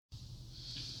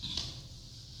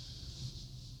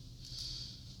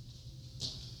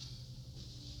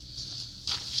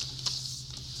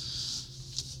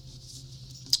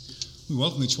We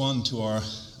welcome each one to our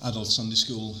adult Sunday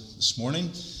school this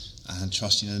morning and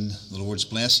trusting in the Lord's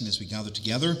blessing as we gather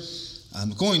together.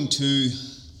 And we're going to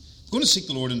seek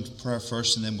the Lord in prayer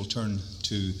first, and then we'll turn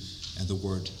to the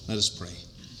Word. Let us pray.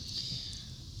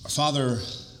 Our Father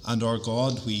and our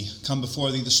God, we come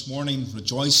before Thee this morning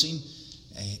rejoicing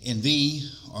in Thee,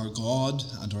 our God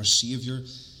and our Saviour.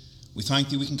 We thank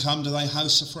Thee we can come to Thy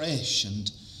house afresh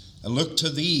and look to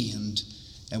Thee,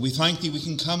 and we thank Thee we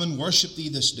can come and worship Thee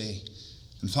this day.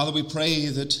 And Father, we pray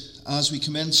that as we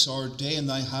commence our day in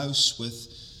Thy house with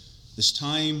this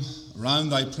time around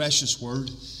Thy precious Word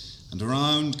and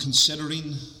around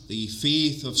considering the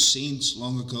faith of saints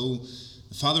long ago,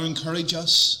 Father, encourage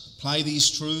us, apply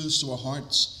these truths to our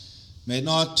hearts. May it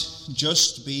not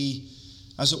just be,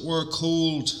 as it were,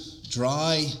 cold,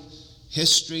 dry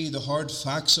history, the hard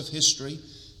facts of history,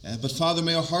 but Father,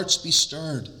 may our hearts be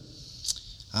stirred,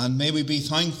 and may we be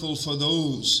thankful for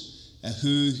those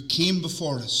who came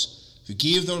before us, who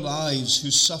gave their lives, who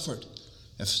suffered,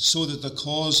 so that the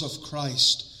cause of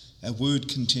Christ would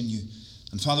continue.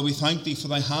 And Father, we thank Thee for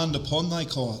Thy hand upon Thy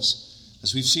cause.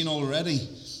 As we've seen already,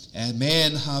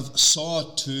 men have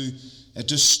sought to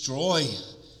destroy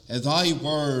Thy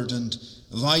word and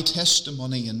Thy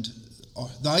testimony and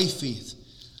Thy faith.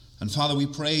 And Father, we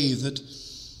pray that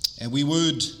we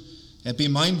would be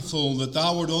mindful that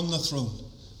Thou art on the throne,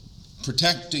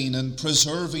 protecting and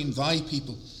preserving Thy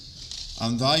people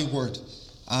and Thy word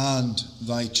and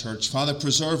Thy church. Father,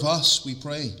 preserve us, we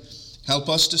pray. Help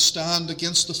us to stand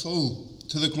against the foe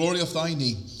to the glory of Thy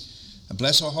name. And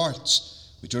bless our hearts.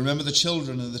 We do remember the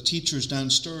children and the teachers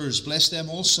downstairs. Bless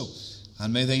them also,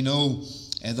 and may they know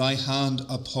Thy hand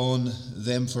upon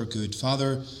them for good.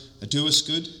 Father, do us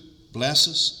good, bless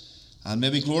us, and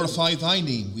may we glorify Thy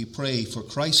name, we pray, for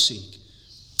Christ's sake.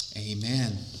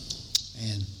 Amen.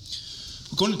 Amen.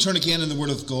 We're going to turn again in the Word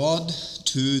of God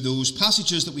to those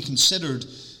passages that we considered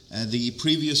the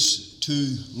previous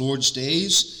two Lord's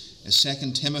days,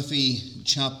 2 Timothy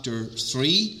chapter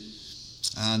 3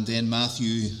 and then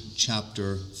Matthew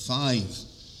chapter 5.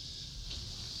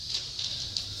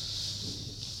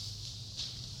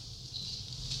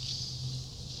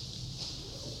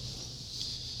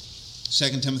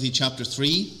 2 Timothy chapter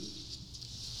 3.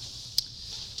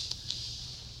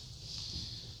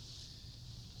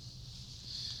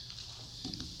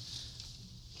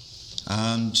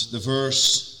 And the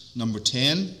verse number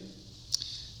 10,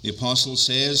 the apostle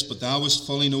says, "But thou hast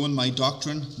fully known my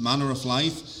doctrine, manner of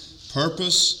life,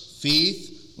 purpose,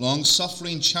 faith,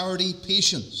 long-suffering, charity,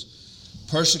 patience,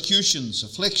 persecutions,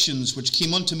 afflictions, which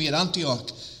came unto me at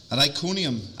Antioch, at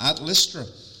Iconium, at Lystra,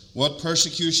 what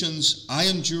persecutions I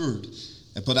endured,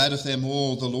 but out of them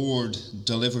all the Lord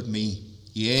delivered me.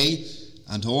 Yea,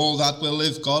 and all that will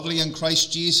live godly in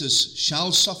Christ Jesus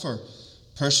shall suffer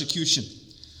persecution.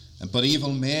 But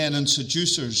evil men and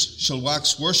seducers shall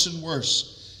wax worse and worse,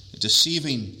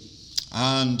 deceiving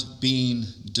and being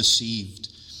deceived.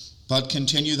 But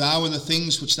continue thou in the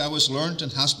things which thou hast learnt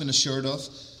and hast been assured of,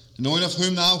 knowing of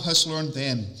whom thou hast learned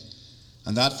them,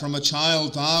 and that from a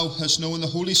child thou hast known the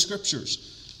Holy Scriptures,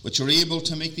 which are able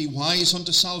to make thee wise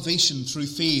unto salvation through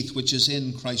faith which is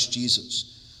in Christ Jesus.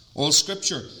 All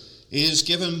Scripture is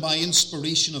given by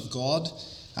inspiration of God,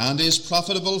 and is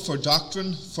profitable for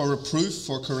doctrine, for reproof,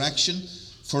 for correction,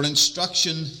 for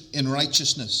instruction in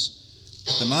righteousness,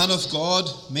 that the man of God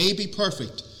may be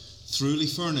perfect, truly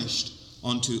furnished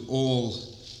unto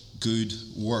all good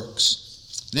works.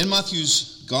 Then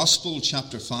Matthew's Gospel,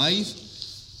 chapter 5,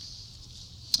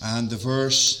 and the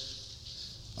verse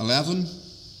 11.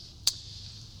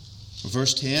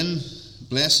 Verse 10,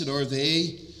 "Blessed are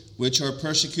they which are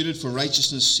persecuted for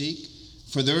righteousness' sake,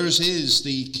 for theirs is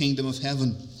the kingdom of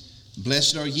heaven.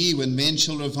 Blessed are ye when men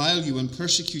shall revile you and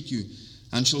persecute you,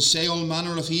 and shall say all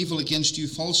manner of evil against you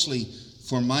falsely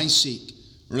for my sake.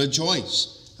 Rejoice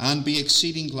and be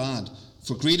exceeding glad,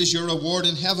 for great is your reward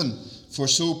in heaven, for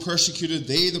so persecuted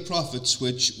they the prophets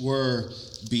which were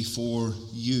before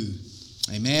you."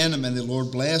 Amen. And may the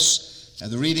Lord bless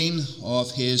the reading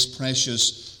of His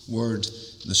precious word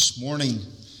this morning.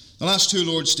 The last two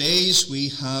Lord's days we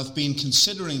have been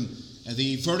considering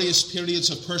the various periods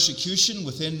of persecution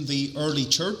within the early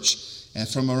church,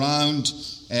 from around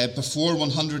before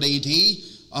 100 AD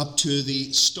up to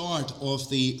the start of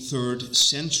the 3rd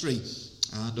century.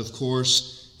 And of course,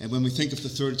 when we think of the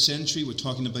 3rd century, we're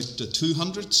talking about the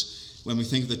 200s. When we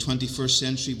think of the 21st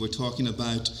century, we're talking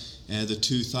about the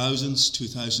 2000s,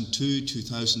 2002,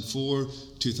 2004,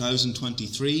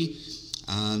 2023.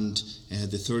 And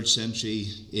the 3rd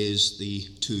century is the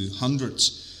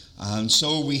 200s. And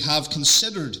so we have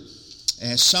considered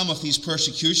some of these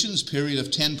persecutions, period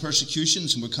of 10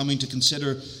 persecutions, and we're coming to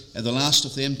consider the last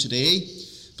of them today.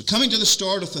 But coming to the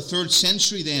start of the 3rd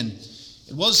century then,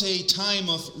 it was a time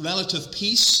of relative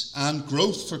peace and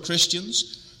growth for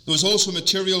Christians. There was also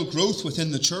material growth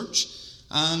within the church,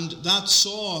 and that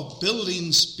saw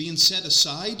buildings being set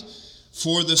aside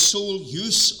for the sole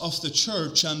use of the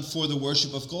church and for the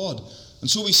worship of God. And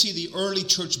so we see the early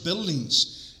church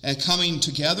buildings coming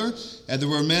together. There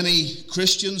were many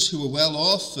Christians who were well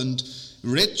off and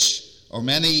rich, or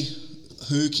many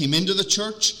who came into the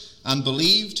church and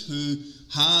believed, who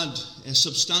had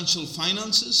substantial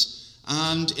finances,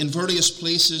 and in various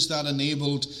places that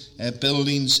enabled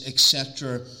buildings,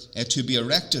 etc., to be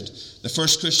erected. The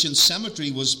first Christian cemetery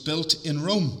was built in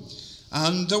Rome.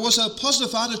 And there was a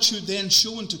positive attitude then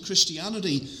shown to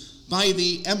Christianity by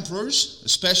the emperors,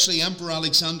 especially Emperor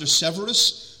Alexander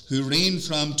Severus, who reigned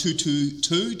from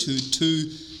 222 to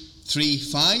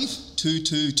 235,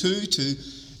 222 to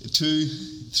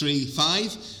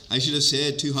 235. I should have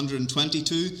said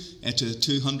 222 to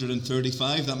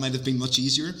 235. That might have been much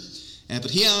easier.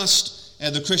 But he asked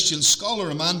the Christian scholar,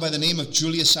 a man by the name of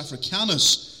Julius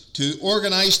Africanus, to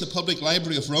organize the public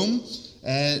library of Rome.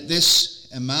 This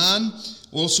man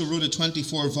also wrote a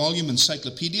 24-volume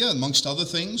encyclopedia, amongst other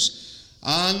things.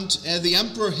 And the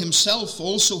emperor himself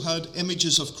also had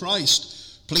images of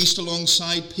Christ placed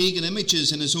alongside pagan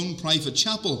images in his own private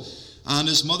chapel. And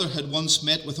his mother had once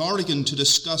met with Origen to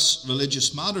discuss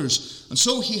religious matters. And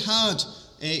so he had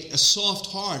a soft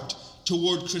heart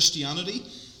toward Christianity,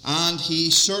 and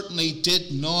he certainly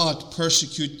did not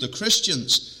persecute the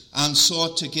Christians and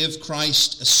sought to give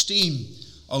Christ esteem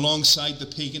alongside the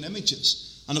pagan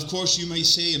images. And of course you may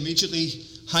say immediately,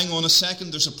 hang on a second,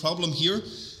 there's a problem here,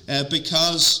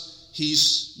 because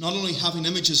he's not only having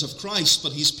images of Christ,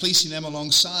 but he's placing them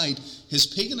alongside his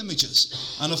pagan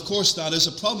images. And of course that is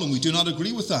a problem. We do not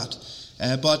agree with that.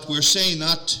 But we're saying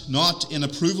that not in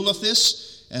approval of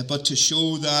this, but to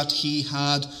show that he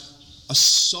had a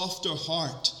softer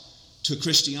heart to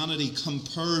Christianity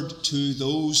compared to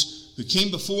those who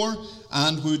came before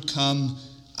and would come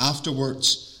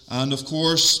afterwards. And of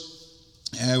course,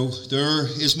 there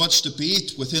is much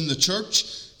debate within the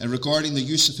church regarding the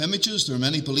use of images. There are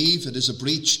many believe it is a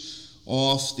breach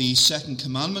of the second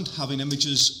commandment, having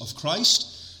images of Christ,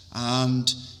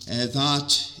 and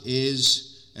that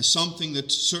is something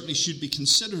that certainly should be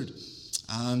considered.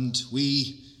 And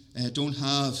we don't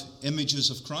have images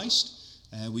of Christ.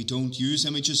 We don't use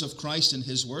images of Christ in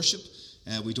his worship.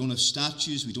 We don't have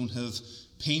statues. We don't have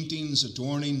paintings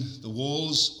adorning the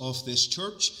walls of this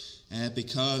church,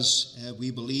 because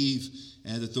we believe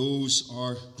that those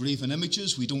are graven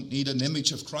images. We don't need an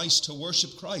image of Christ to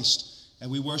worship Christ.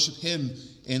 We worship him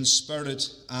in spirit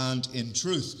and in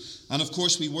truth. And of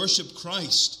course we worship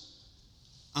Christ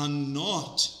and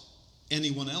not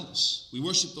anyone else. We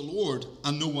worship the Lord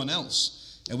and no one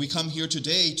else. And we come here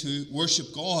today to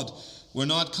worship God. We're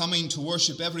not coming to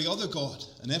worship every other god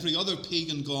and every other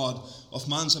pagan god of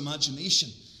man's imagination.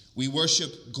 We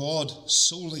worship God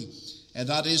solely. And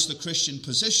that is the Christian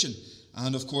position.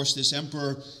 And of course this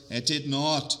emperor did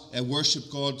not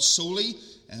worship God solely,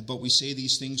 but we say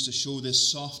these things to show this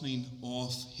softening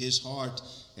of his heart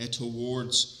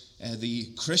towards the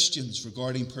Christians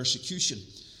regarding persecution.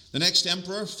 The next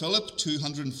emperor, Philip,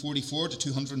 244 to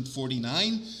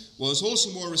 249, was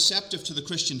also more receptive to the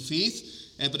Christian faith,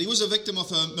 but he was a victim of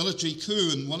a military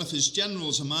coup, and one of his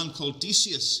generals, a man called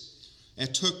Decius,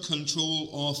 took control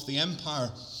of the empire.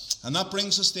 And that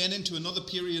brings us then into another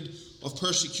period of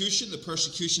persecution, the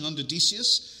persecution under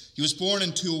Decius. He was born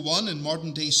in 201 in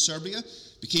modern-day Serbia,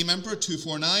 became emperor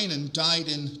 249 and died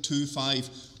in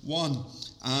 251.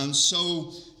 And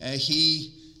so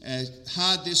he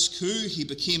had this coup, he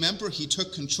became emperor, he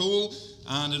took control,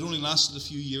 and it only lasted a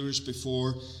few years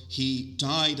before he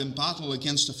died in battle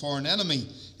against a foreign enemy,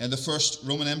 the first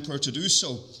Roman emperor to do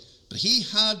so. But he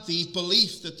had the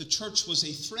belief that the church was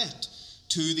a threat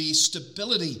to the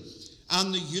stability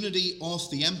and the unity of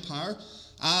the empire,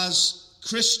 as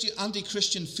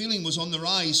anti-Christian feeling was on the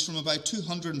rise from about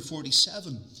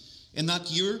 247. In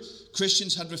that year,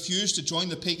 Christians had refused to join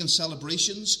the pagan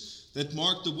celebrations that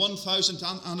marked the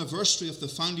 1000th anniversary of the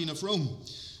founding of Rome.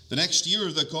 The next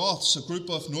year, the Goths, a group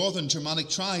of northern Germanic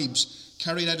tribes,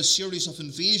 carried out a series of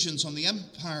invasions on the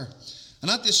empire.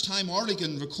 And at this time,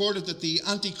 Origen recorded that the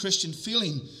anti-Christian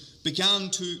feeling began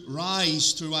to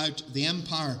rise throughout the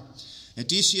empire.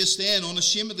 Decius then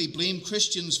unashamedly blamed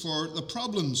Christians for the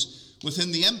problems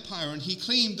within the empire, and he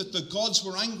claimed that the gods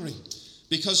were angry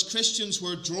because Christians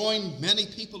were drawing many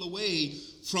people away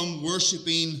from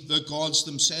worshipping the gods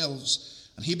themselves.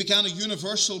 And he began a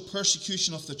universal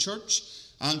persecution of the church,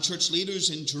 And church leaders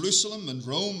in Jerusalem and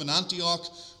Rome and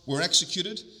Antioch were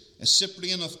executed.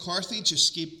 Cyprian of Carthage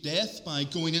escaped death by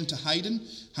going into hiding.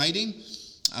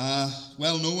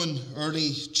 Well-known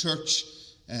early church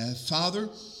father.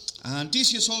 And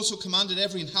Decius also commanded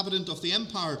every inhabitant of the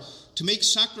empire to make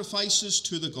sacrifices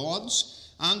to the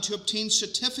gods and to obtain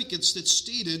certificates that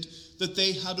stated that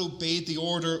they had obeyed the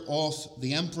order of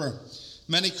the emperor.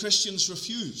 Many Christians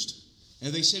refused.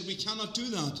 They said, we cannot do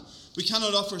that. We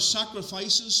cannot offer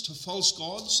sacrifices to false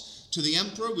gods, to the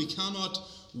emperor. We cannot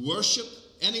worship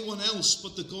anyone else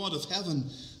but the God of heaven.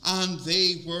 And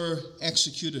they were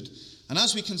executed. And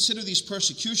as we consider these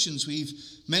persecutions, we've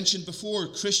mentioned before,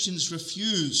 Christians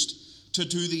refused to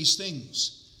do these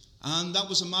things. And that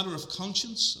was a matter of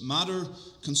conscience, a matter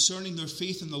concerning their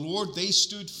faith in the Lord. They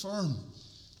stood firm.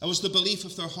 That was the belief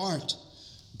of their heart.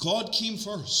 God came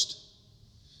first.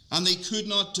 And they could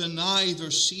not deny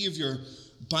their Savior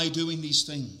by doing these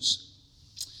things.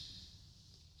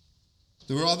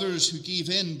 There were others who gave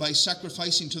in by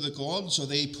sacrificing to the gods, or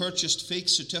they purchased fake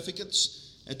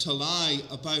certificates to lie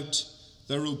about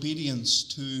their obedience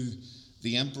to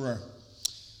the emperor.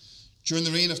 During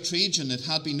the reign of Trajan, it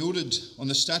had been noted on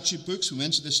the statute books, we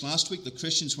mentioned this last week, that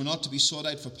Christians were not to be sought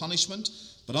out for punishment,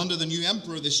 but under the new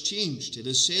emperor this changed. It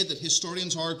is said that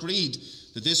historians are agreed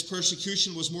that this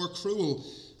persecution was more cruel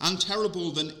and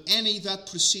terrible than any that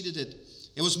preceded it.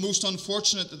 It was most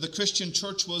unfortunate that the Christian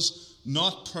church was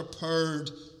not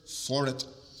prepared for it.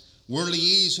 Worldly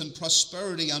ease and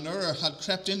prosperity and error had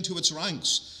crept into its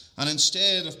ranks, and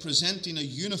instead of presenting a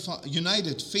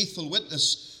united, faithful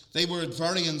witness, they were at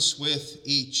variance with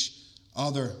each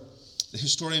other. The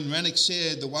historian Rennick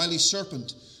said, the wily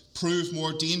serpent proved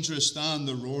more dangerous than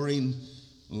the roaring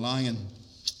lion.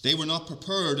 They were not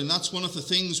prepared, and that's one of the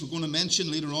things we're going to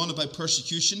mention later on about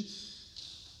persecution.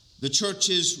 The church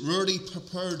is rarely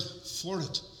prepared for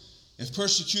it. If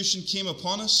persecution came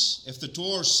upon us, if the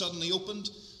door suddenly opened,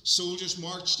 soldiers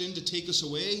marched in to take us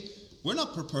away, we're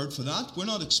not prepared for that. We're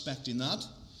not expecting that.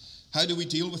 How do we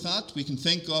deal with that? We can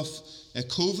think of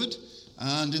COVID,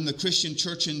 and in the Christian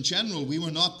church in general, we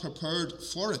were not prepared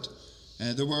for it.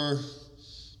 There were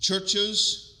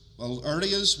churches,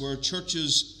 areas where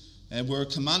churches were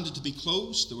commanded to be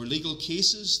closed. There were legal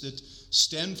cases that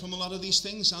stemmed from a lot of these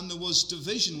things, and there was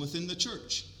division within the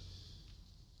church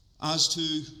as to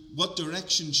what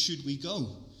direction should we go.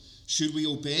 Should we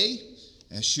obey?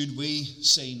 Should we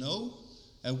say no?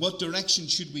 What direction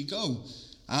should we go?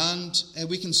 And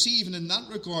we can see even in that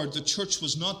regard, the church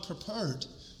was not prepared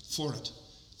for it.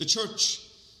 The church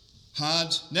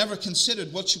had never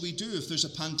considered, what should we do if there's a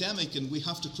pandemic and we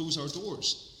have to close our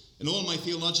doors? In all my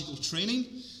theological training,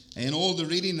 in all the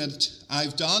reading that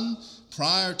I've done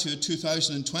prior to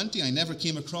 2020, I never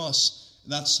came across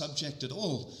that subject at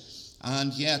all.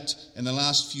 And yet, in the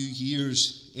last few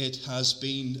years, it has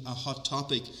been a hot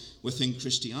topic within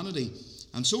Christianity.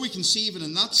 And so we can see even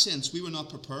in that sense, we were not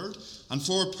prepared. And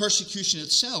for persecution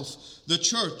itself, the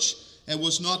church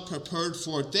was not prepared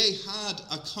for it. They had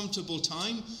a comfortable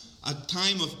time, a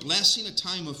time of blessing, a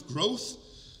time of growth,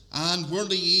 and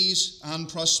worldly ease and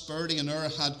prosperity and error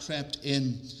had crept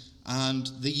in, and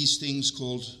these things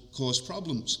caused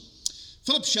problems.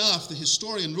 Philip Schaff, the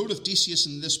historian, wrote of Decius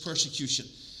in this persecution.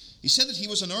 He said that he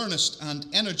was an earnest and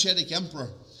energetic emperor.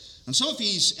 And some of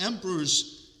these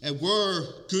emperors were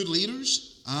good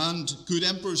leaders and good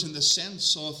emperors in the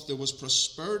sense of there was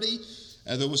prosperity,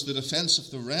 there was the defense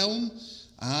of the realm,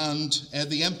 and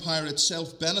the empire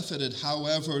itself benefited.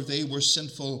 However, they were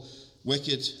sinful,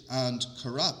 wicked, and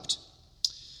corrupt.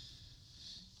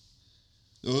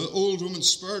 The old Roman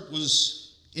spirit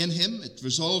was in him. It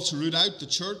resolved to root out the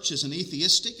church as an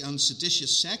atheistic and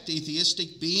seditious sect,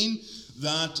 atheistic being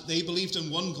that they believed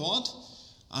in one God,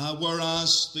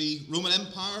 whereas the Roman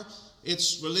Empire,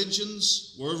 its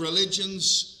religions were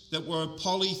religions that were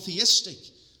polytheistic.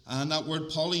 And that word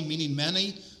poly meaning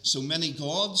many, so many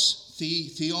gods.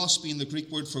 Theos being the Greek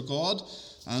word for God.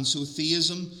 And so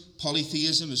theism,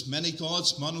 polytheism is many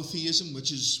gods. Monotheism,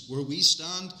 which is where we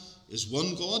stand, is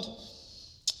one God.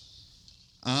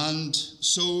 And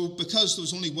so because there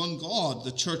was only one God,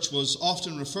 the church was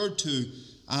often referred to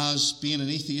as being an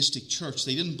atheistic church.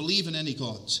 They didn't believe in any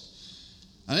gods.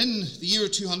 And in the year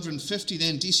 250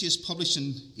 then, Decius published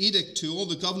an edict to all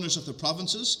the governors of the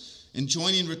provinces,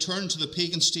 enjoining return to the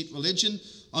pagan state religion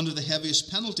under the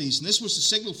heaviest penalties. And this was the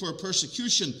signal for a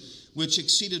persecution which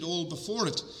exceeded all before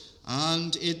it.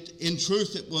 And in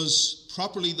truth, it was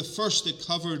properly the first that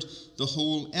covered the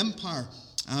whole empire,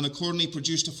 and accordingly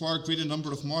produced a far greater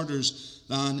number of martyrs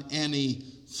than any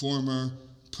former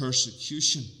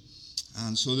persecution.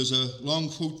 And so there's a long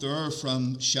quote there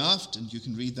from Schaff, and you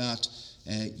can read that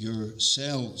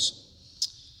yourselves.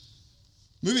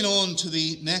 Moving on to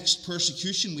the next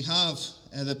persecution, we have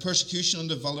the persecution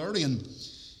under Valerian.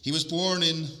 He was born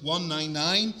in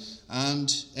 199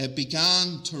 and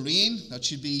began to reign, that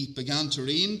should be began to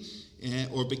reign,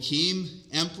 or became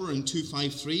emperor in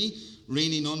 253,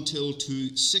 reigning until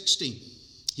 260.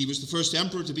 He was the first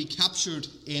emperor to be captured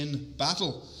in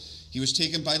battle. He was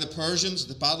taken by the Persians at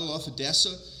the Battle of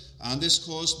Edessa, and this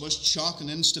caused much shock and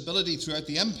instability throughout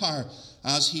the empire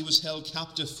as he was held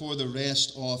captive for the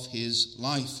rest of his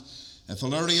life.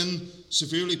 Valerian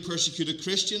severely persecuted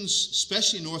Christians,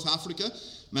 especially in North Africa.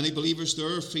 Many believers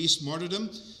there faced martyrdom.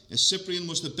 Cyprian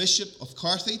was the bishop of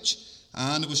Carthage,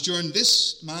 and it was during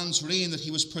this man's reign that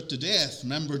he was put to death.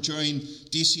 Remember, during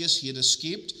Decius he had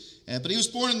escaped, but he was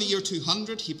born in the year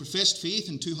 200. He professed faith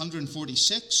in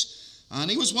 246,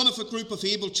 and he was one of a group of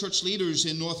able church leaders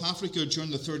in North Africa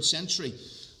during the 3rd century.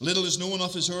 Little is known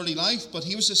of his early life, but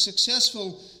he was a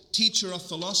successful teacher of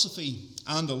philosophy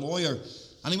and a lawyer,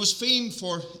 and he was famed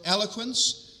for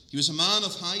eloquence. He was a man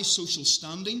of high social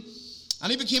standing,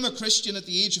 and he became a Christian at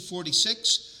the age of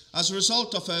 46 as a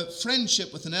result of a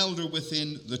friendship with an elder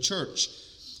within the church.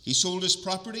 He sold his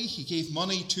property, he gave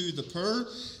money to the poor,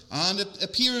 and it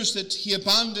appears that he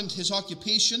abandoned his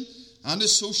occupation and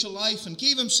his social life and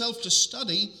gave himself to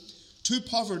study, to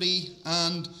poverty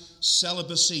and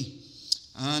celibacy.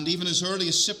 And even as early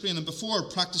as Cyprian and before,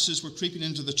 practices were creeping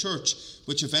into the church,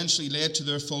 which eventually led to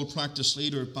their full practice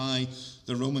later by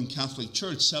the Roman Catholic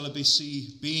Church.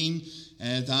 Celibacy being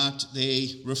that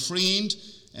they refrained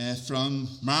from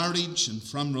marriage and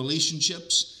from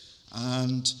relationships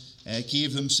and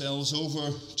gave themselves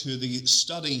over to the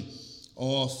study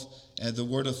of the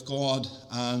Word of God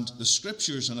and the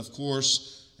Scriptures. And of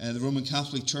course, the Roman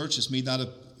Catholic Church has made that a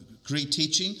great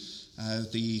teaching.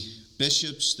 The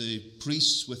bishops, the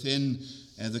priests within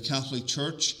the Catholic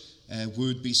Church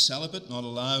would be celibate, not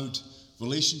allowed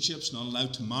relationships, not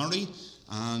allowed to marry.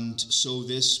 And so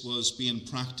this was being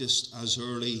practiced as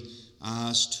early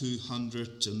as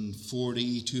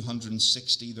 240,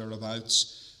 260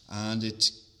 thereabouts, and it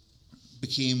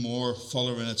became more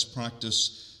fuller in its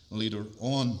practice later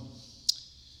on.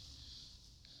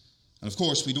 And of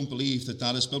course, we don't believe that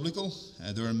that is biblical.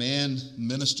 There are men,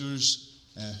 ministers,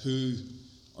 who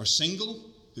are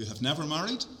single, who have never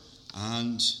married,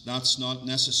 and that's not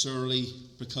necessarily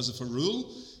because of a rule.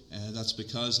 That's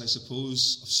because, I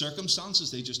suppose, of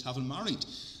circumstances. They just haven't married.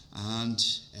 And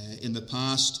in the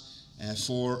past,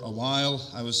 for a while,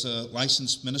 I was a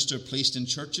licensed minister placed in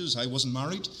churches. I wasn't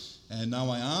married, now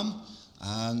I am.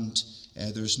 And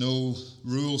there's no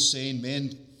rule saying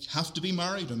men have to be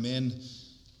married or men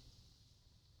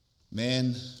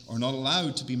are not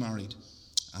allowed to be married.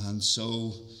 And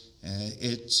so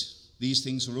these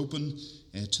things are open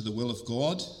to the will of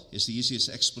God is the easiest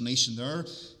explanation there.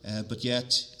 But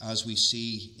yet, as we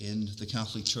see in the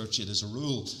Catholic Church, it is a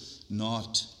rule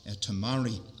not to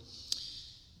marry.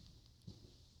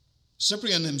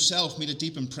 Cyprian himself made a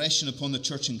deep impression upon the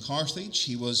church in Carthage.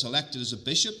 He was elected as a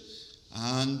bishop,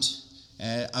 and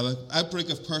an outbreak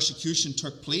of persecution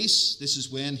took place. This is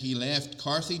when he left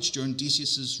Carthage during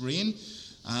Decius' reign.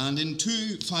 And in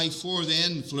 254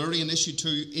 then, Valerian issued 2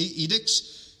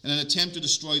 edicts in an attempt to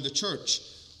destroy the church.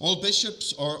 All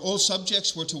bishops or all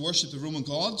subjects were to worship the Roman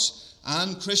gods,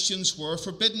 and Christians were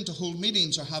forbidden to hold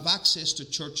meetings or have access to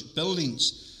church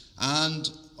buildings. And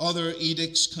other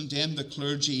edicts condemned the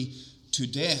clergy to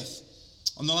death.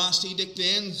 On the last edict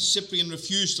then, Cyprian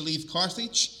refused to leave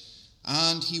Carthage,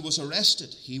 and he was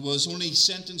arrested. He was only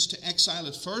sentenced to exile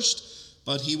at first,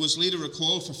 but he was later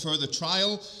recalled for further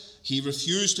trial. He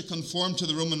refused to conform to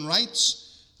the Roman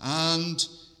rites, and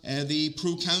the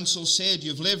proconsul said,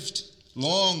 "You've lived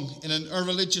long in an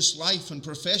irreligious life and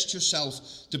professed yourself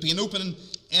to be an open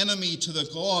enemy to the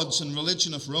gods and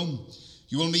religion of Rome.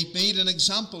 You will be made an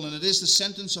example, and it is the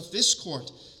sentence of this court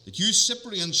that you,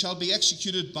 Cyprian, shall be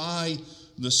executed by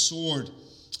the sword."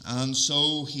 And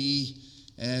so he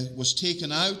was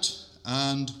taken out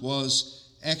and was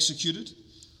executed.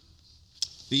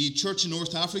 The church in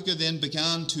North Africa then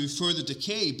began to further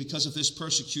decay because of this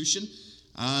persecution,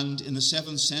 and in the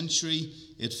 7th century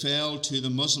it fell to the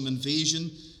Muslim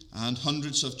invasion, and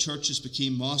hundreds of churches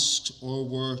became mosques or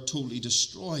were totally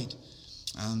destroyed.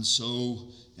 And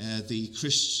so the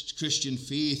Christian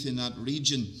faith in that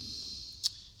region,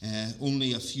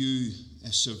 only a few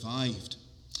survived.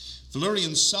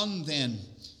 Valerian's son then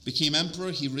became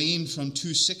emperor. He reigned from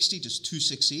 260 to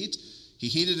 268. He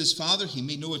hated his father. He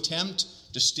made no attempt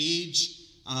to stage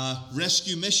a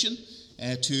rescue mission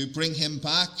to bring him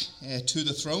back to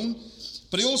the throne.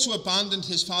 But he also abandoned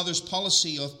his father's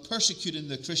policy of persecuting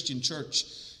the Christian church.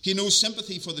 He had no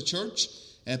sympathy for the church,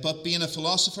 but being a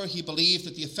philosopher, he believed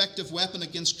that the effective weapon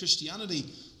against Christianity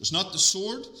was not the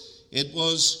sword, it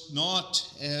was not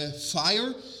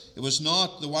fire, it was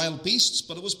not the wild beasts,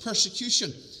 but it was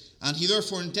persecution. And he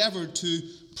therefore endeavoured to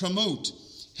promote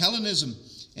Hellenism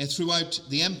throughout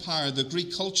the empire, the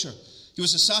Greek culture. He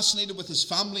was assassinated with his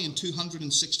family in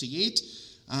 268,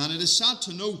 and it is sad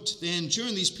to note then,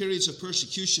 during these periods of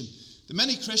persecution, that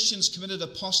many Christians committed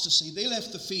apostasy. They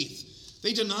left the faith.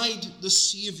 They denied the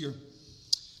Saviour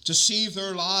to save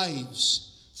their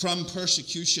lives from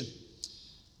persecution.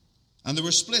 And there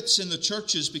were splits in the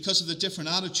churches because of the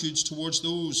different attitudes towards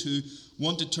those who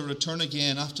wanted to return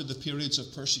again after the periods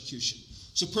of persecution.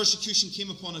 So persecution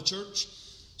came upon a church.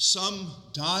 Some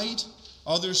died.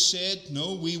 Others said,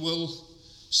 no, we will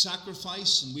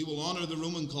sacrifice and we will honour the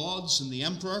Roman gods and the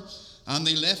emperor. And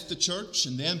they left the church,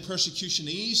 and then persecution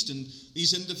eased, and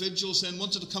these individuals then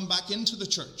wanted to come back into the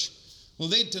church. Well,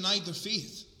 they denied their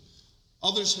faith.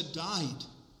 Others had died,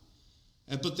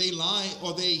 but they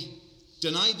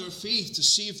denied their faith to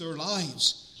save their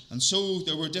lives. And so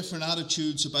there were different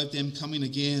attitudes about them coming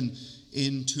again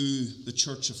into the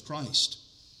Church of Christ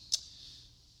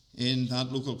in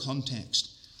that local context.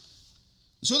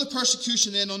 So the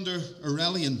persecution then under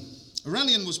Aurelian.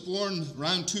 Aurelian was born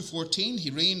around 214.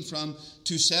 He reigned from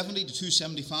 270 to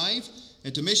 275.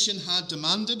 Domitian had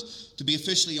demanded to be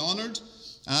officially honoured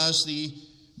as the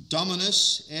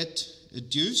Dominus et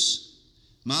Deus,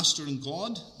 Master and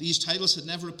God. These titles had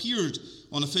never appeared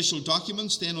on official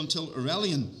documents then until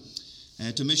Aurelian,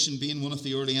 Domitian being one of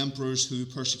the early emperors who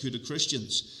persecuted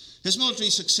Christians. His military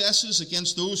successes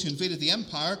against those who invaded the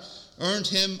empire earned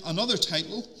him another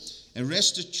title,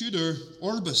 Restitutor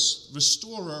Orbis,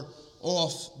 Restorer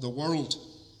of the World.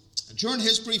 During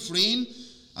his brief reign,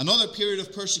 another period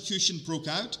of persecution broke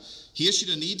out. He issued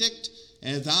an edict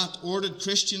that ordered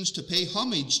Christians to pay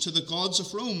homage to the gods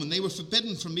of Rome, and they were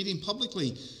forbidden from meeting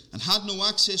publicly and had no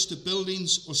access to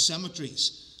buildings or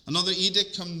cemeteries. Another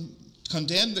edict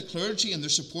condemned the clergy and their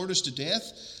supporters to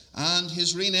death, and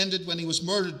his reign ended when he was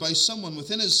murdered by someone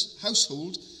within his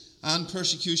household, and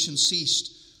persecution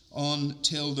ceased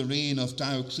until the reign of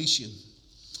Diocletian.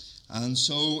 And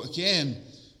so again,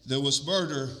 there was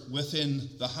murder within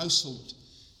the household.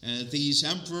 These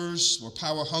emperors were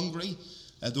power hungry.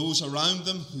 Those around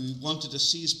them who wanted to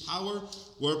seize power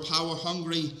were power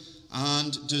hungry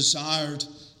and desired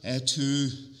to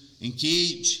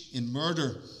engage in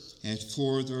murder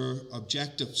for their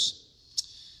objectives.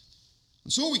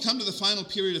 And so we come to the final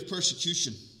period of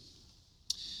persecution.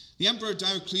 The Emperor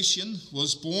Diocletian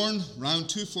was born around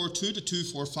 242 to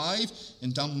 245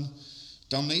 in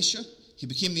Dalmatia. He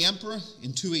became the emperor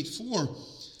in 284,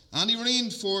 and he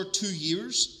reigned for 2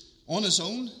 years on his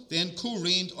own, then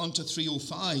co-reigned unto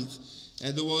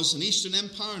 305. There was an Eastern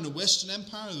Empire and a Western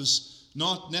Empire. There was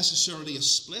not necessarily a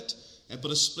split,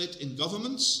 but a split in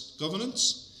governance.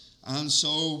 And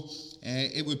so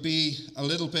it would be a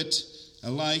little bit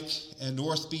like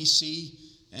North BC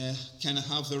kind of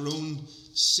have their own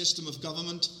system of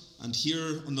government. And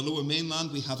here on the lower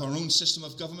mainland, we have our own system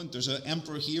of government. There's an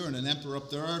emperor here and an emperor up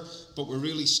there, but we're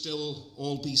really still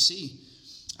all BC.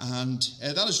 And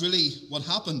that is really what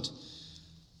happened.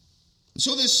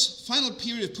 So this final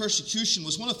period of persecution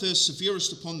was one of the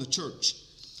severest upon the church.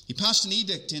 He passed an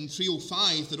edict in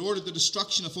 305 that ordered the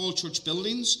destruction of all church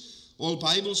buildings. All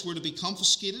Bibles were to be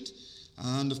confiscated.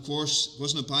 And of course, it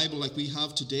wasn't a Bible like we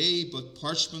have today, but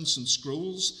parchments and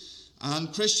scrolls.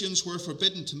 And Christians were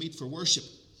forbidden to meet for worship.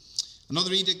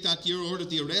 Another edict that year ordered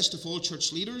the arrest of all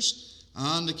church leaders.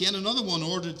 And again, another one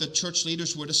ordered that church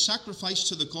leaders were to sacrifice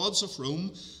to the gods of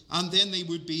Rome, and then they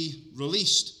would be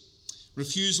released.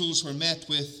 Refusals were met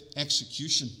with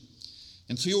execution.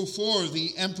 In 304,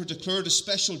 the emperor declared a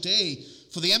special day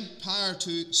for the empire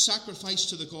to sacrifice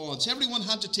to the gods. Everyone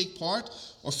had to take part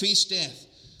or face death.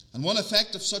 And one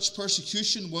effect of such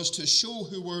persecution was to show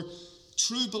who were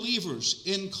true believers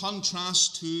in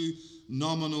contrast to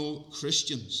nominal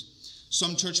Christians.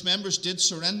 Some church members did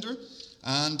surrender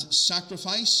and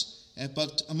sacrifice,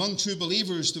 but among true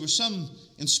believers there were some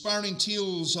inspiring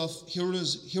tales of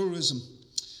heroism.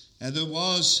 There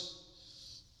was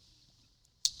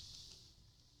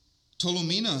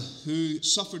Ptolomina, who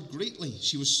suffered greatly.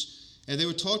 They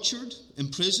were tortured,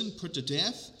 imprisoned, put to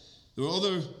death. There were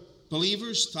other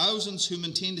believers, thousands, who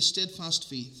maintained a steadfast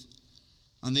faith,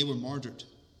 and they were martyred.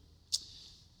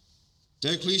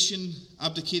 Diocletian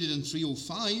abdicated in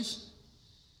 305,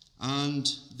 and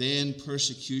then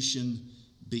persecution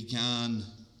began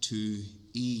to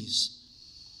ease.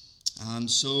 And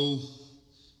so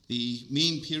the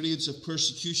main periods of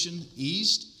persecution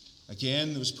eased.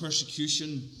 Again, there was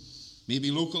persecution maybe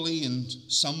locally in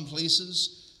some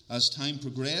places as time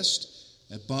progressed.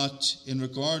 But in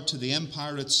regard to the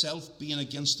empire itself being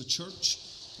against the church,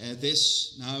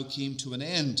 this now came to an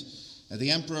end.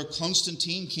 The Emperor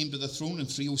Constantine came to the throne in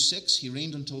 306. He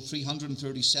reigned until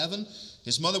 337.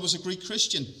 His mother was a Greek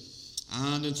Christian.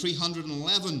 And in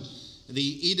 311,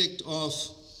 the Edict of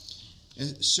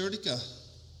Serdica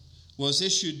was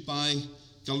issued by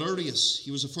Galerius.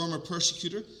 He was a former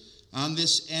persecutor, and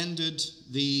this ended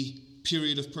the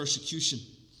period of persecution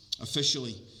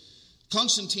officially.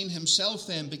 Constantine himself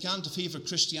then began to favour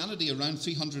Christianity around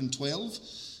 312,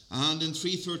 and in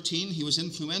 313 he was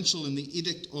influential in the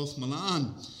Edict of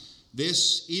Milan.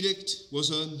 This edict was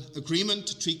an agreement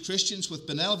to treat Christians with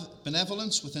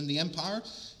benevolence within the empire.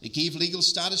 It gave legal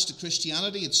status to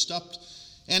Christianity. It stopped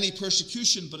any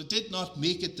persecution, but it did not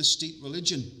make it the state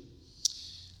religion.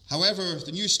 However,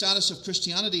 the new status of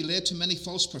Christianity led to many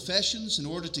false professions in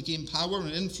order to gain power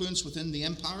and influence within the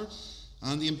empire.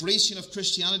 And the embracing of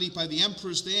Christianity by the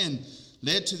emperors then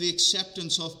led to the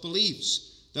acceptance of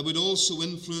beliefs that would also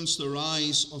influence the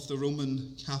rise of the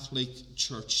Roman Catholic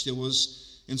Church. There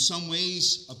was, in some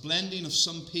ways, a blending of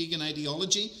some pagan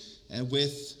ideology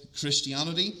with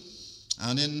Christianity.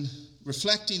 And in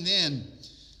reflecting then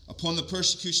upon the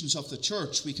persecutions of the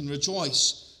church, we can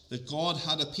rejoice that God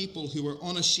had a people who were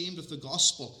unashamed of the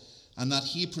gospel, and that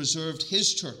he preserved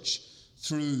his church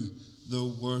through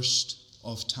the worst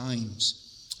of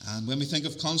times. And when we think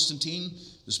of Constantine,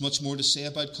 there's much more to say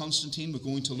about Constantine. We're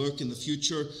going to look in the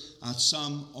future at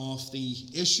some of the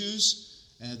issues,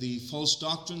 the false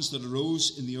doctrines that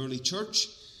arose in the early church,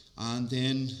 and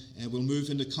then we'll move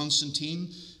into Constantine.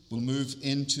 We'll move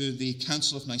into the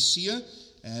Council of Nicaea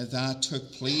that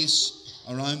took place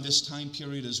around this time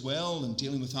period as well, and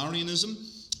dealing with Arianism.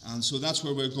 And so that's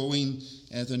where we're going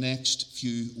the next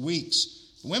few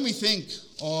weeks. But when we think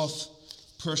of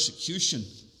persecution,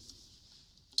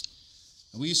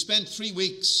 we spent 3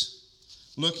 weeks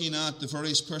looking at the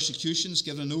various persecutions,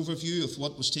 giving an overview of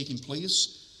what was taking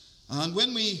place. And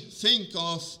when we think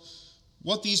of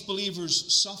what these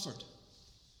believers suffered,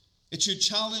 it should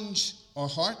challenge our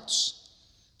hearts,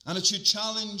 and it should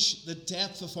challenge the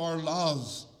depth of our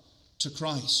love to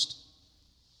Christ.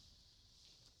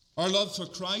 Our love for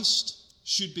Christ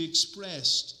should be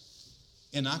expressed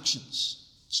in actions.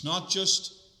 It's not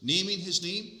just naming his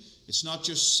name. It's not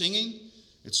just singing.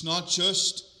 It's not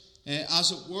just,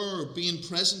 as it were, being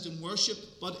present in worship,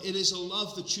 but it is a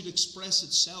love that should express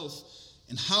itself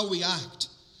in how we act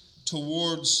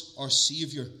towards our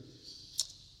Saviour.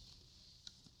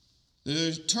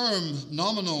 The term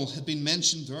nominal had been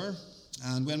mentioned there,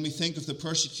 and when we think of the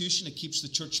persecution, it keeps the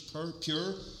church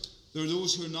pure. There are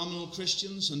those who are nominal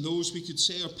Christians, and those we could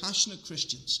say are passionate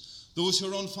Christians, those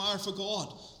who are on fire for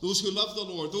God, those who love the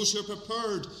Lord, those who are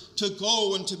prepared to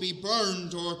go and to be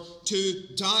burned or to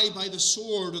die by the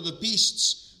sword or the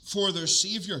beasts for their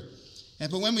Saviour.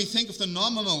 But when we think of the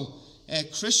nominal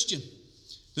Christian,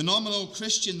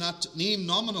 that name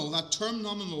nominal, that term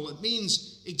nominal, it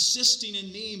means existing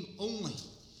in name only.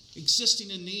 Existing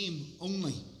in name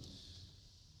only.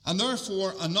 And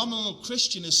therefore, a nominal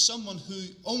Christian is someone who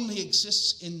only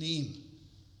exists in name.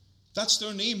 That's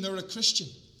their name, they're a Christian.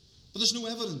 But there's no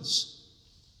evidence.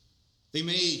 They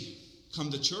may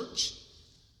come to church,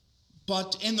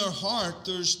 but in their heart,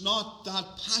 there's not that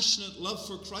passionate love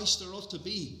for Christ there ought to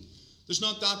be. There's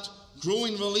not that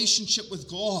growing relationship with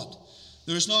God.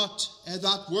 There's not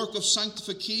that work of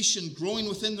sanctification growing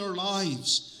within their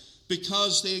lives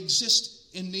because they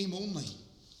exist in name only.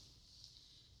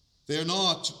 They're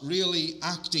not really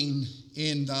acting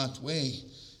in that way.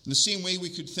 In the same way we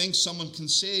could think someone can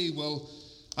say, well,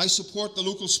 I support the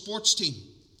local sports team,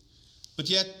 but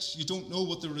yet you don't know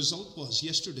what the result was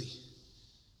yesterday.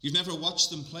 You've never watched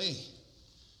them play.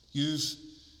 You've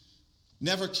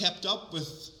never kept up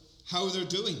with how they're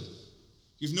doing.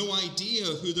 You've no idea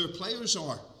who their players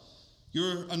are.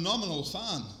 You're a nominal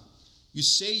fan. You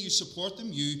say you support them.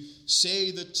 You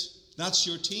say that that's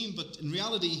your team. But in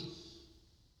reality,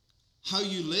 how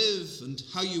you live and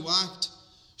how you act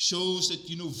shows that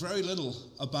you know very little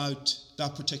about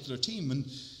that particular team. And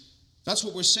that's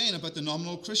what we're saying about the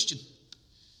nominal Christian.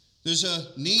 There's a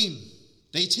name.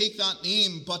 They take that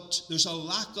name, but there's a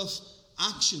lack of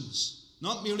actions.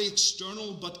 Not merely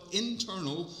external, but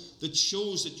internal, that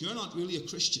shows that you're not really a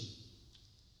Christian.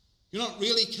 You're not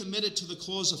really committed to the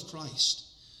cause of Christ.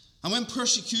 And when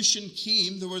persecution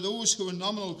came, there were those who were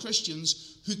nominal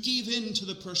Christians who gave in to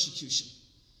the persecution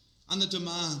and the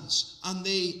demands, and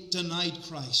they denied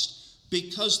Christ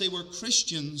because they were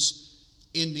Christians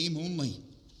in name only.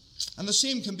 And the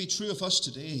same can be true of us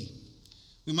today.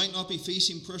 We might not be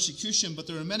facing persecution, but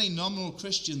there are many nominal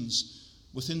Christians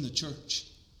within the church.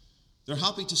 They're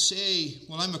happy to say,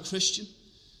 well, I'm a Christian,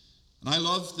 and I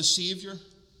love the Saviour,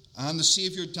 and the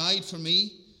Saviour died for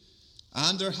me,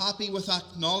 and they're happy with that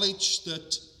knowledge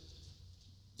that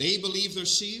they believe they're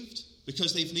saved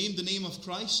because they've named the name of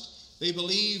Christ. They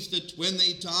believe that when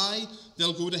they die,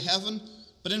 they'll go to heaven.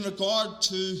 But in regard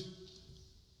to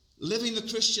living the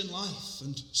Christian life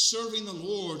and serving the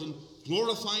Lord and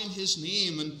glorifying His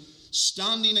name and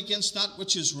standing against that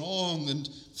which is wrong and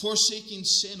forsaking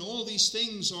sin, all these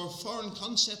things are foreign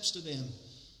concepts to them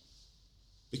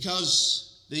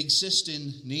because they exist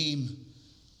in name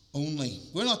only.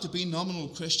 We're not to be nominal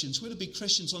Christians. We're to be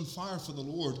Christians on fire for the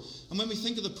Lord. And when we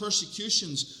think of the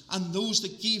persecutions and those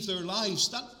that gave their lives,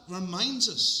 that reminds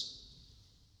us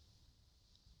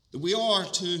that we are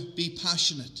to be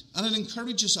passionate. And it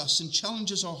encourages us and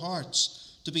challenges our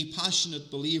hearts to be passionate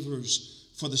believers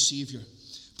for the Saviour.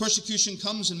 Persecution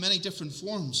comes in many different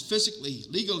forms: physically,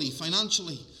 legally,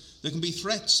 financially. There can be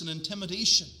threats and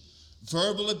intimidation,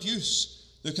 verbal abuse.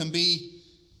 There can be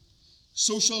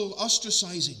social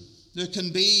ostracizing. There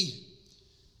can be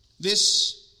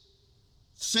this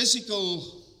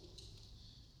physical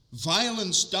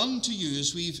violence done to you,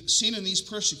 as we've seen in these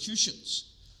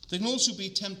persecutions. There can also be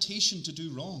temptation to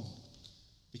do wrong,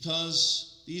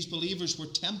 because these believers were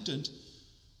tempted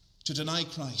to deny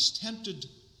Christ, tempted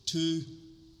to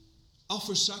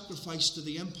offer sacrifice to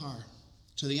the empire,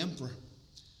 to the emperor,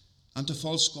 and to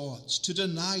false gods, to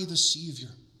deny the Saviour.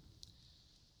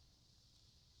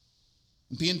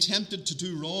 Being tempted to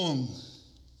do wrong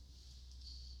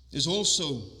is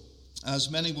also, as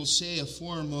many will say, a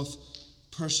form of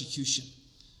persecution.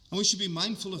 And we should be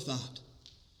mindful of that.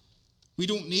 We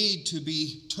don't need to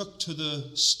be took to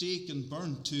the stake and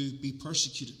burnt to be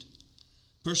persecuted.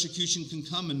 Persecution can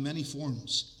come in many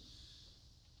forms.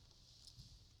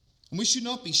 And we should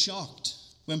not be shocked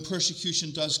when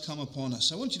persecution does come upon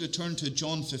us. I want you to turn to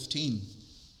John 15.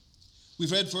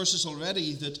 We've read verses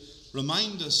already that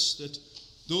remind us that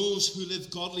those who live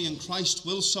godly in Christ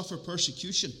will suffer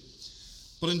persecution.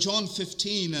 But in John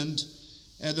 15 and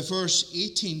the verse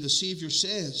 18, the Saviour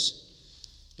says,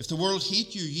 "If the world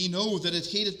hate you, ye know that it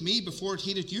hated me before it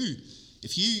hated you.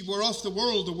 If ye were of the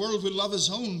world would love his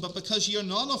own. But because ye are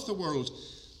not of the world,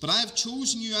 but I have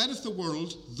chosen you out of the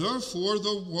world, therefore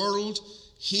the world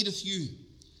hateth you.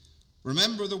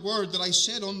 Remember the word that I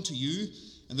said unto you,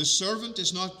 and the servant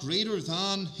is not greater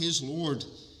than his Lord.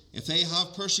 If they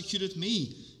have persecuted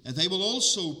me, and they will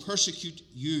also persecute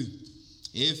you.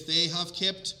 If they have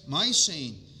kept my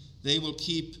saying, they will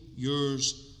keep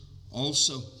yours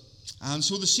also." And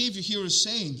so the Saviour here is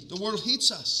saying, the world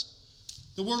hates us.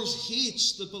 The world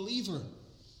hates the believer.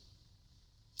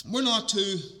 We're not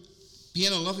to be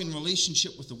in a loving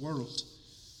relationship with the world.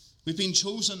 We've been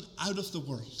chosen out of the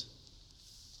world.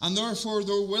 And therefore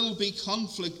there will be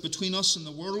conflict between us and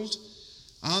the world.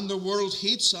 And the world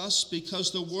hates us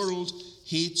because the world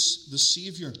hates the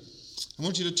Saviour. I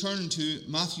want you to turn to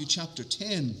Matthew chapter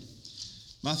 10.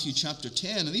 Matthew chapter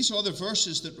 10. And these are other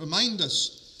verses that remind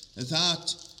us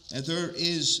that there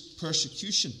is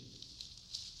persecution.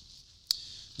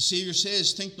 The Saviour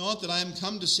says, "Think not that I am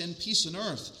come to send peace on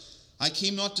earth. I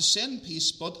came not to send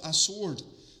peace, but a sword.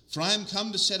 For I am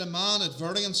come to set a man at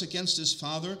variance against his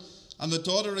father, and the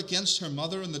daughter against her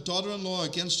mother, and the daughter-in-law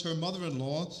against her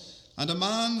mother-in-law. And a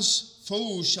man's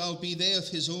foes shall be they of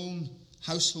his own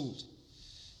household.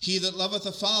 He that loveth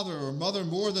a father or mother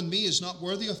more than me is not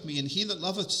worthy of me, and he that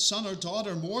loveth son or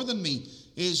daughter more than me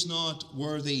is not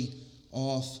worthy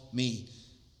of me.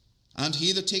 And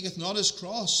he that taketh not his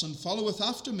cross and followeth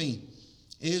after me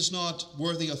is not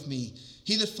worthy of me.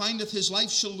 He that findeth his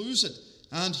life shall lose it,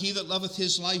 and he that loveth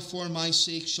his life for my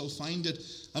sake shall find it."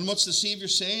 And what's the Saviour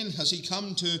saying? Has he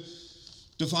come to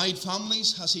divide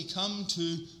families? Has he come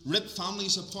to rip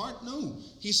families apart? No.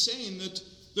 He's saying that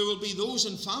there will be those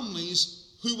in families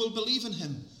who will believe in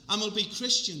him and will be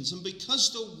Christians. And because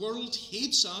the world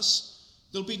hates us,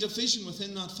 there'll be division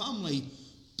within that family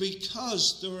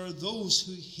because there are those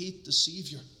who hate the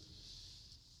Saviour.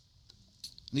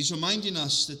 And he's reminding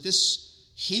us that this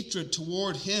hatred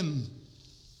toward him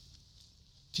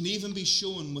can even be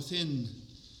shown within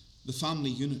the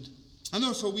family unit. And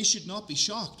therefore we should not be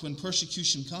shocked when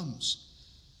persecution comes.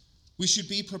 We should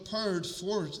be prepared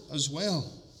for it as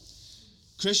well.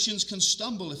 Christians can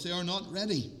stumble if they are not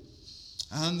ready.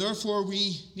 And therefore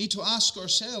we need to ask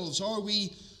ourselves, are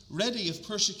we ready if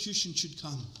persecution should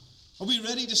come? Are we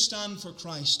ready to stand for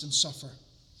Christ and suffer?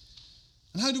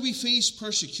 And how do we face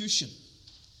persecution?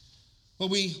 Well,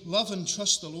 we love and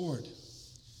trust the Lord.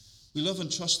 We love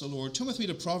and trust the Lord. Turn with me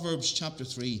to Proverbs chapter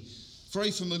 3.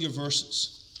 Very familiar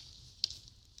verses.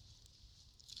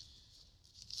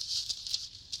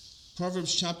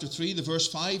 Proverbs chapter 3, the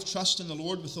verse 5, trust in the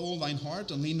Lord with all thine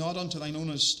heart, and lean not unto thine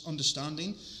own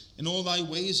understanding. In all thy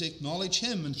ways acknowledge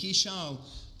him, and he shall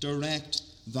direct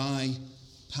thy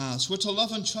paths. We're to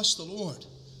love and trust the Lord.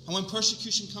 And when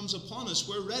persecution comes upon us,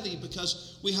 we're ready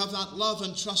because we have that love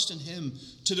and trust in him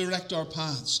to direct our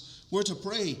paths. We're to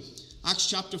pray. Acts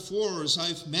chapter 4, as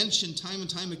I've mentioned time and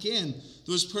time again,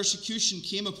 there was persecution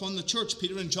came upon the church.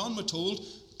 Peter and John were told,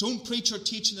 don't preach or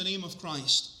teach in the name of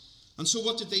Christ. And so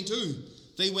what did they do?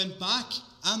 They went back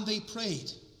and they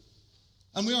prayed.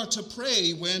 And we are to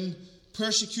pray when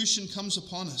persecution comes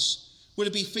upon us. We're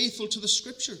to be faithful to the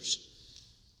Scriptures.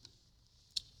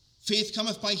 Faith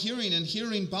cometh by hearing, and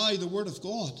hearing by the word of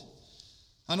God.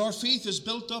 And our faith is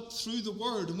built up through the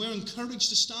word, and we're encouraged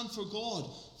to stand for God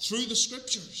through the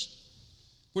Scriptures.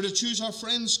 We're to choose our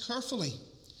friends carefully.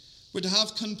 We're to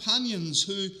have companions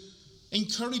who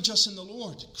encourage us in the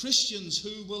Lord, Christians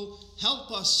who will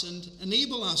help us and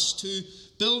enable us to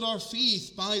build our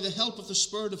faith by the help of the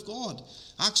Spirit of God.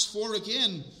 Acts 4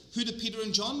 again, who did Peter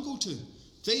and John go to?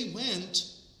 They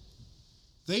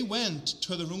went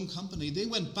to their own company. They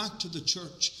went back to the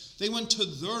church. They went to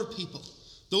their people,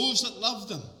 those that loved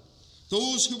them,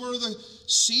 those who were the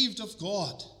saved of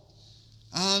God.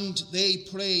 And they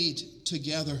prayed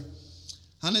together.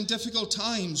 And in difficult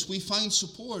times, we find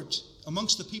support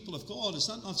amongst the people of God. Is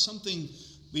that not something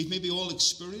we've maybe all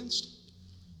experienced?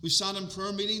 We've sat in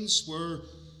prayer meetings where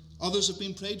others have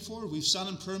been prayed for. We've sat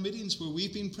in prayer meetings where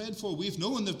we've been prayed for. We've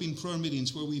known there have been prayer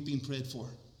meetings where we've been prayed for.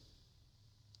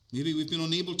 Maybe we've been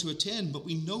unable to attend, but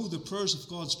we know the prayers of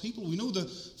God's people. We know the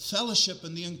fellowship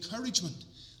and the encouragement.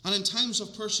 And in times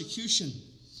of persecution,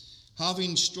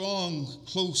 having strong,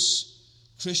 close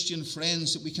Christian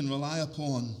friends that we can rely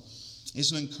upon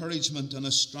is an encouragement and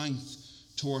a strength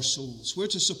to our souls. We're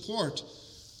to support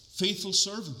faithful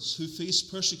servants who face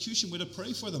persecution. We're to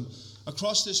pray for them.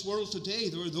 Across this world today,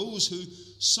 there are those who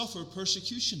suffer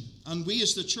persecution, and we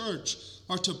as the church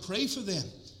are to pray for them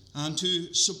and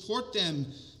to support them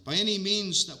by any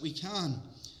means that we can.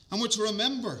 And we're to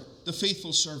remember the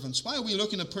faithful servants. Why are we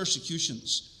looking at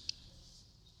persecutions?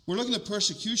 We're looking at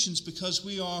persecutions because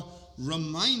we are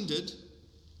reminded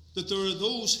that there are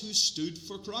those who stood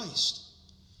for Christ,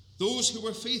 those who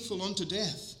were faithful unto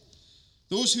death,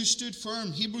 those who stood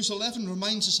firm. Hebrews 11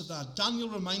 reminds us of that. Daniel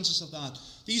reminds us of that.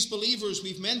 These believers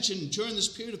we've mentioned during this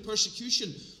period of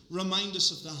persecution remind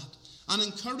us of that and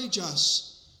encourage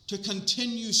us to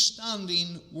continue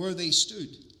standing where they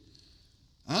stood.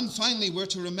 And finally, we're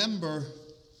to remember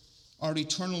our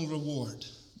eternal reward.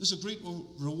 There's a great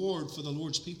reward for the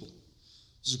Lord's people.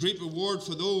 There's a great reward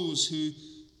for those who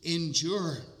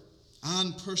endure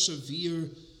and persevere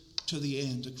to the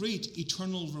end. A great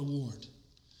eternal reward.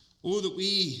 Oh, that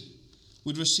we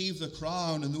would receive the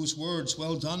crown and those words,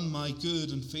 well done, my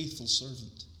good and faithful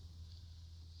servant.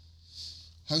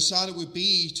 How sad it would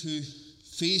be to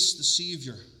face the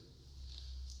Savior,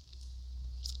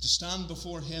 to stand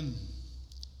before him,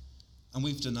 and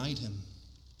we've denied him.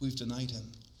 We've denied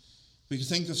him. We can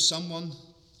think of someone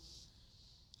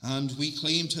and we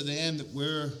claim to them that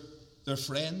we're their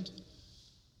friend,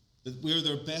 that we're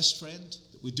their best friend,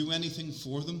 that we do anything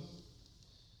for them.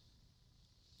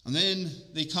 And then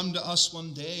they come to us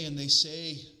one day and they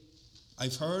say,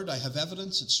 I've heard, I have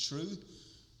evidence, it's true.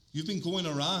 You've been going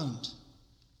around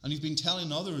and you've been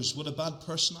telling others what a bad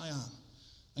person I am.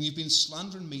 And you've been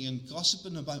slandering me and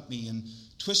gossiping about me and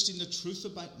twisting the truth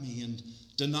about me and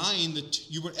denying that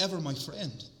you were ever my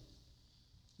friend.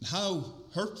 And how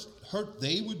hurt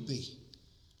they would be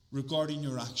regarding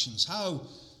your actions. How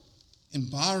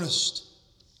embarrassed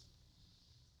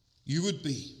you would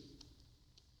be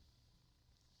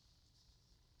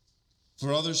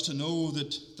for others to know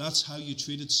that that's how you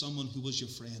treated someone who was your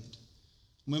friend.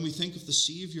 And when we think of the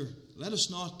Savior, let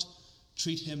us not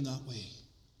treat him that way.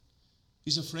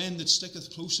 He's a friend that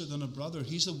sticketh closer than a brother.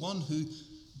 He's the one who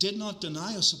did not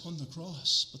deny us upon the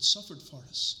cross, but suffered for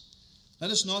us.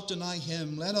 Let us not deny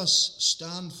him. Let us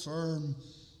stand firm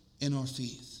in our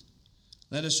faith.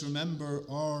 Let us remember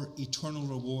our eternal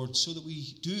reward so that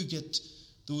we do get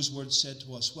those words said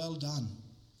to us, well done,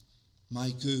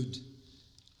 my good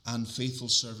and faithful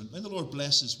servant. May the Lord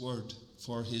bless his word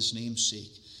for his name's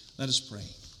sake. Let us pray.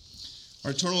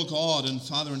 Our eternal God and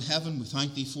Father in heaven, we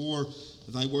thank thee for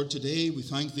thy word today. We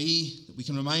thank thee that we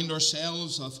can remind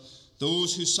ourselves of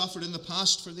those who suffered in the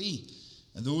past for thee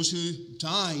and those who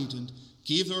died and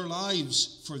gave their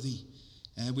lives for thee.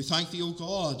 We thank thee, O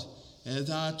God,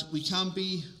 that we can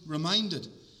be reminded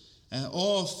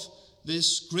of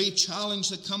this great challenge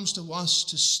that comes to us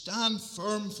to stand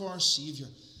firm for our Saviour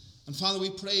And Father, we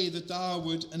pray that thou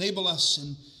would enable us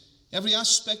in every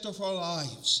aspect of our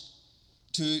lives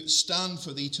to stand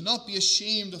for thee, to not be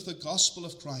ashamed of the gospel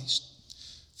of Christ.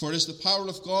 For it is the power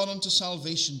of God unto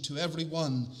salvation to every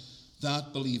one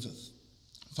that believeth.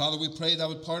 Father, we pray thou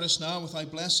would part us now with thy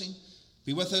blessing.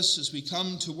 Be with us as we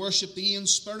come to worship thee in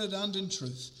spirit and in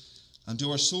truth. And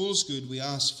do our souls good, we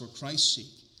ask for Christ's sake.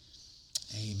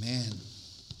 Amen.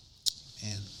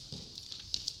 Amen.